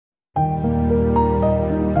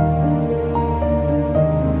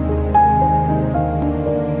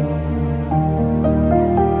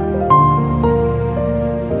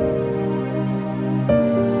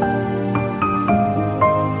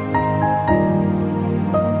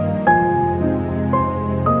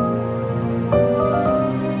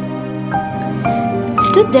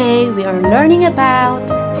Today we are learning about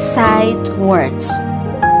sight words.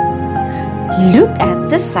 Look at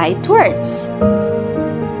the sight words.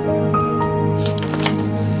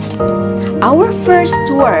 Our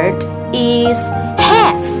first word is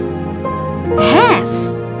has.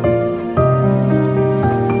 Has.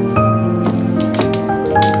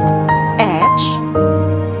 H.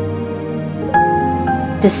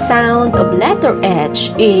 The sound of letter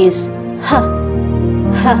H is H.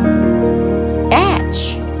 H.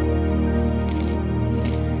 H.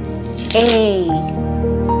 A.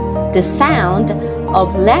 The sound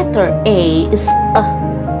of letter A is A.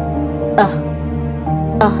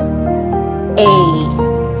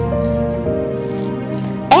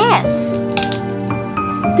 S.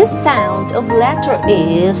 The sound of letter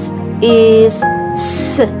is S.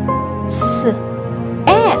 S.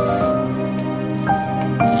 S.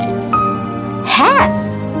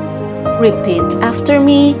 Has. Repeat after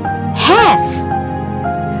me. Has.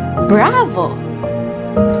 Bravo.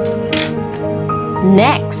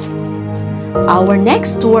 Next. Our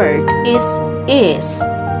next word is.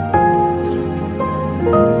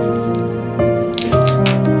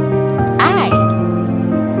 I.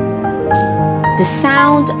 The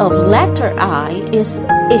sound of letter I is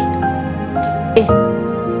I.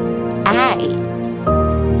 I.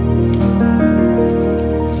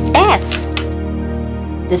 S.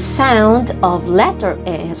 The sound of letter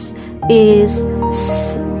S is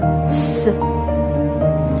S. S.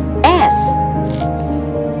 S.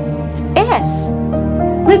 S.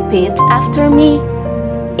 Repeat after me.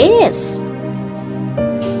 Is.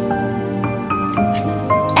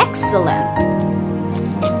 Excellent.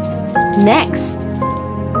 Next.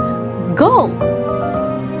 Go.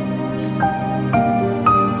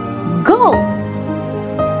 Go.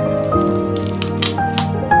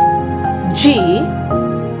 G.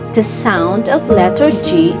 The sound of letter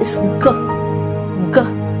G is G. G.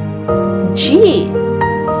 G.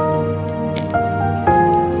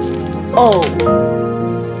 O.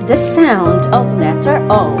 The sound of letter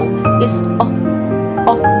O is O.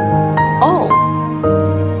 O. O.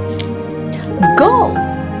 Go.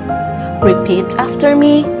 Repeat after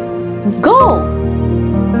me. Go.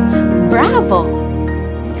 Bravo.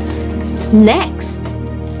 Next.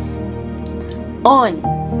 On.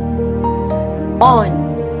 On.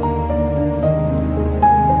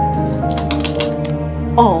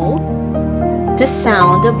 O. The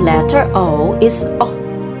sound of letter O is O.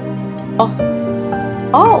 O.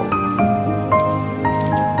 O.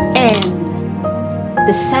 N.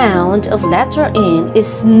 The sound of letter N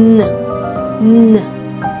is N. N.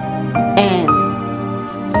 N.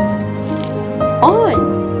 On.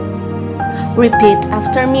 Repeat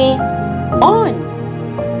after me. On.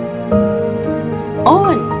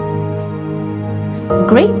 On.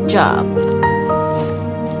 Great job.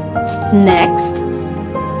 Next.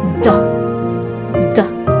 D. D.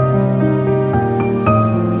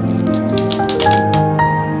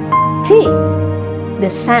 T. The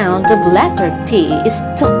sound of letter T is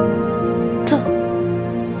T. T.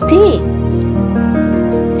 T.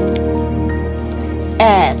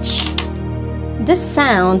 H. The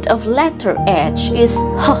sound of letter H is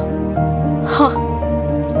H. H.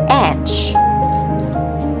 H.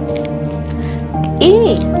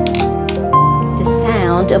 E. The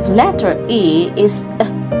sound of letter E is E.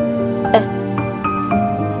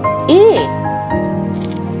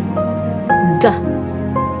 D.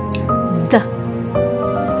 D.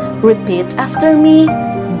 Repeat after me.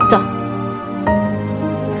 D.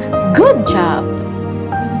 Good job.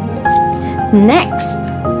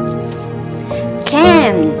 Next.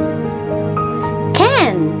 Can.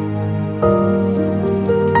 Can.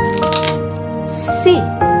 C.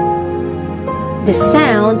 The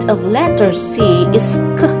sound of letter C is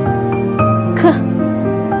K. K.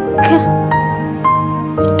 K.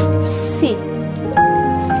 C.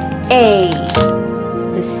 A.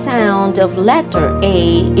 The sound of letter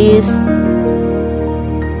A is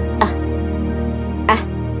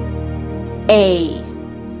A.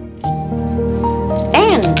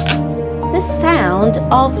 N. The sound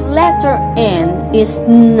of letter N is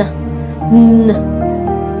N. N.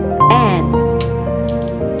 N.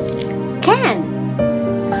 Can.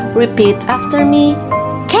 Repeat after me.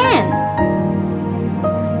 Can.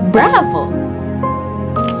 Bravo.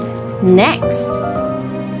 Next.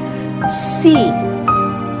 C.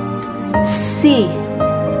 C.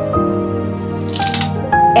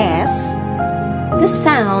 S. The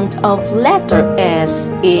sound of letter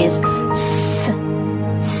S is S.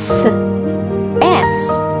 S.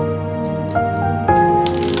 S.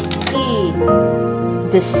 E.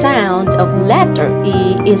 The sound of letter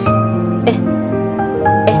E is E.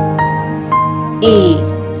 E.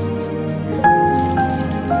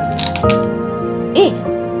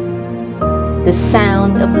 The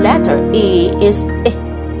sound of letter E is E.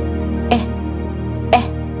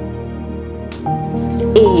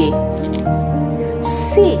 E.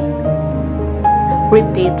 C.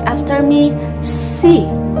 Repeat after me. C.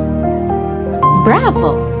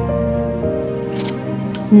 Bravo.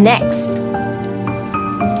 Next.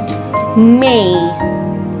 May.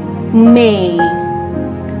 May.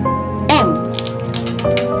 M.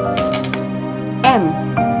 M.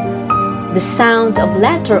 The sound of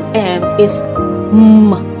letter M is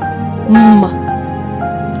M. M.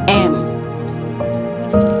 M.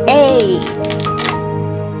 A.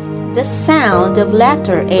 The sound of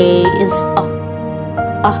letter A is A.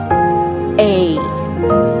 A.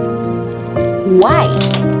 Y.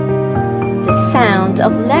 The sound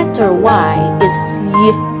of letter Y is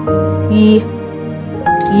Y. Y.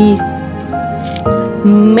 Y.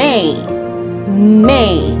 May.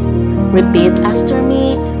 May. Repeat after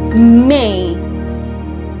me. May.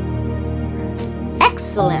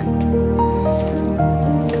 Excellent.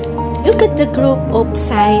 Look at the group of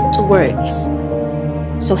sight words.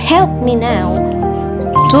 So help me now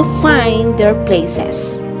to find their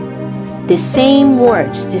places. The same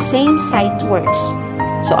words, the same sight words.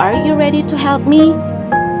 So are you ready to help me?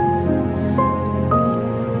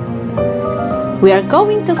 We are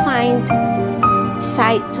going to find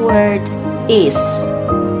sight word is.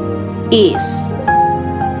 Is.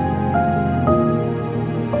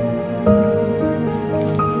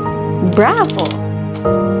 Bravo!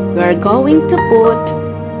 We are going to put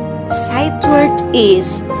sight word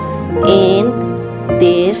is in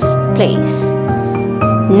this place.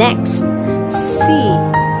 Next, see.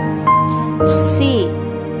 See.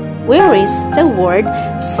 Where is the word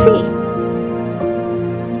see?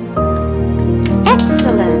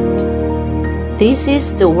 Excellent. This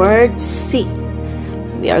is the word see.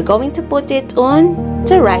 We are going to put it on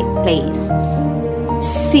the right place.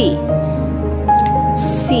 See.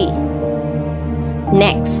 See.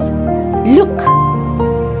 Next, look.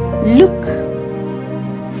 Look.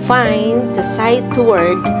 Find the sight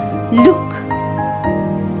word look.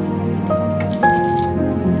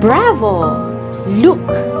 Bravo! Look.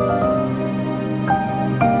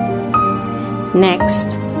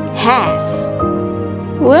 Next, has.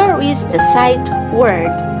 Where is the sight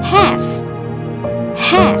word has?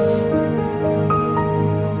 Has.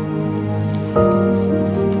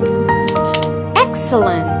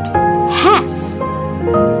 Excellent. Has.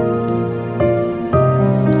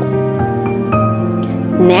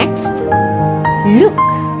 Next, look.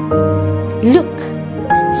 Look.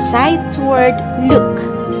 Sight word look.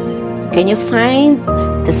 Can you find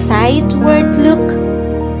the sight word look?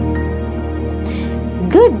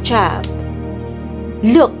 Good job.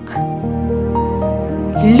 Look.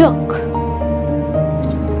 Look.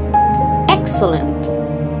 Excellent.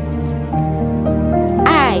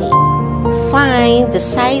 I. Find the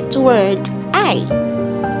sight word I.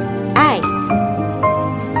 I.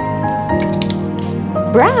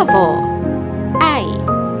 Bravo. I.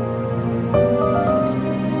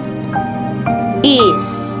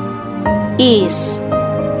 Is. Is.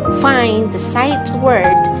 Find the sight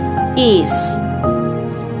word is.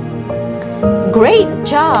 Great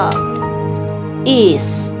job.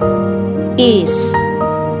 Is. Is.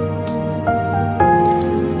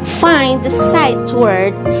 Find the sight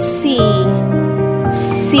word see.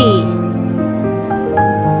 See.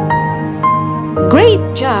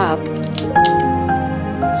 Great job.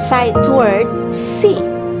 Sight word see.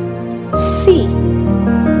 See.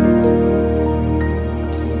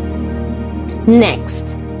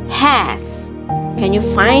 Next, has. Can you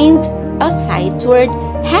find a sight word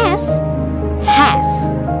has?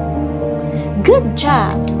 Has. Good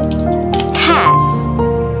job. Has.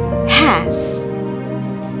 Has.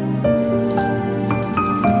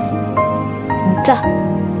 D.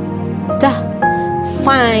 D.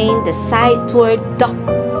 Find the sight word D.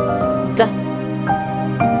 D.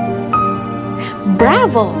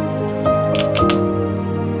 Bravo.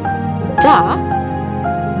 Da.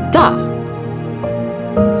 Da.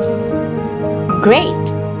 Great.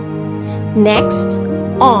 Next,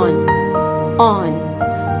 on. On.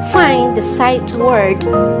 Find the sight word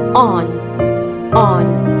on. On.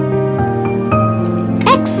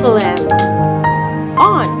 Excellent.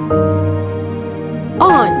 On.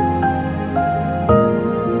 On.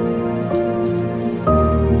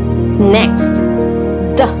 Next,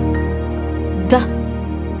 D. D.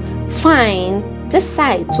 Find the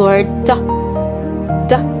sight word D.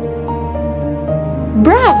 D.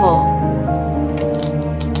 Bravo.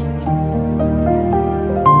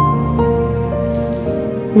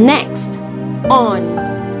 Next, on.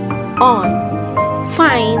 On.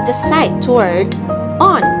 Find the sight word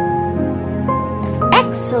on.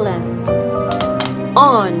 Excellent.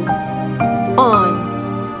 on,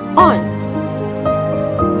 on, on.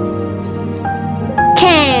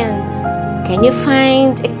 Can. Can you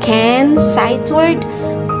find a can sight word?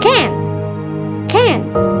 Can,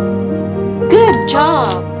 can. Good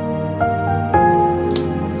job.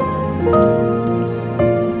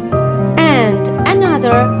 And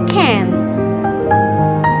another can.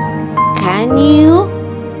 Can you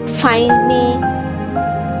find me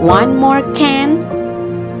one more can?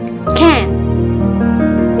 Can,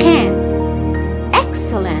 can.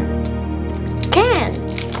 Excellent. Can.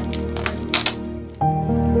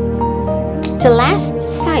 The last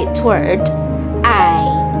sight word, I.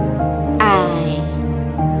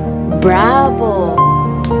 Bravo.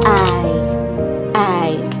 I.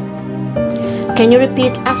 Can you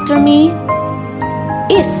repeat after me?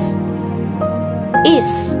 Is.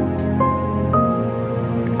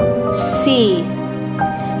 See.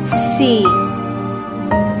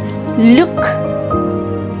 Look.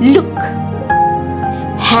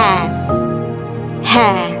 Has.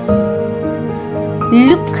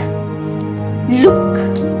 Look.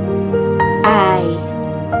 I.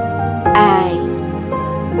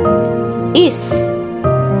 Is.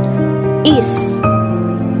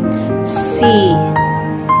 See.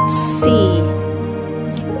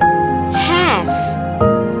 Has.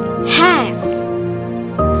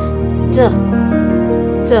 D.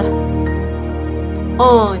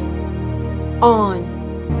 On.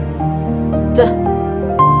 D.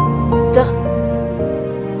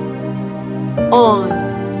 On.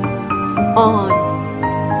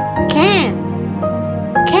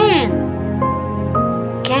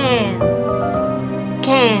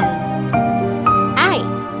 Can. I.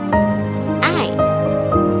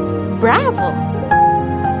 Bravo.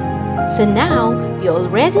 So now you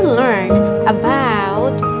already learned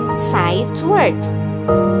about sight word.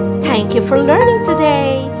 Thank you for learning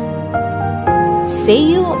today.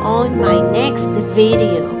 See you on my next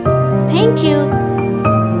video. Thank you.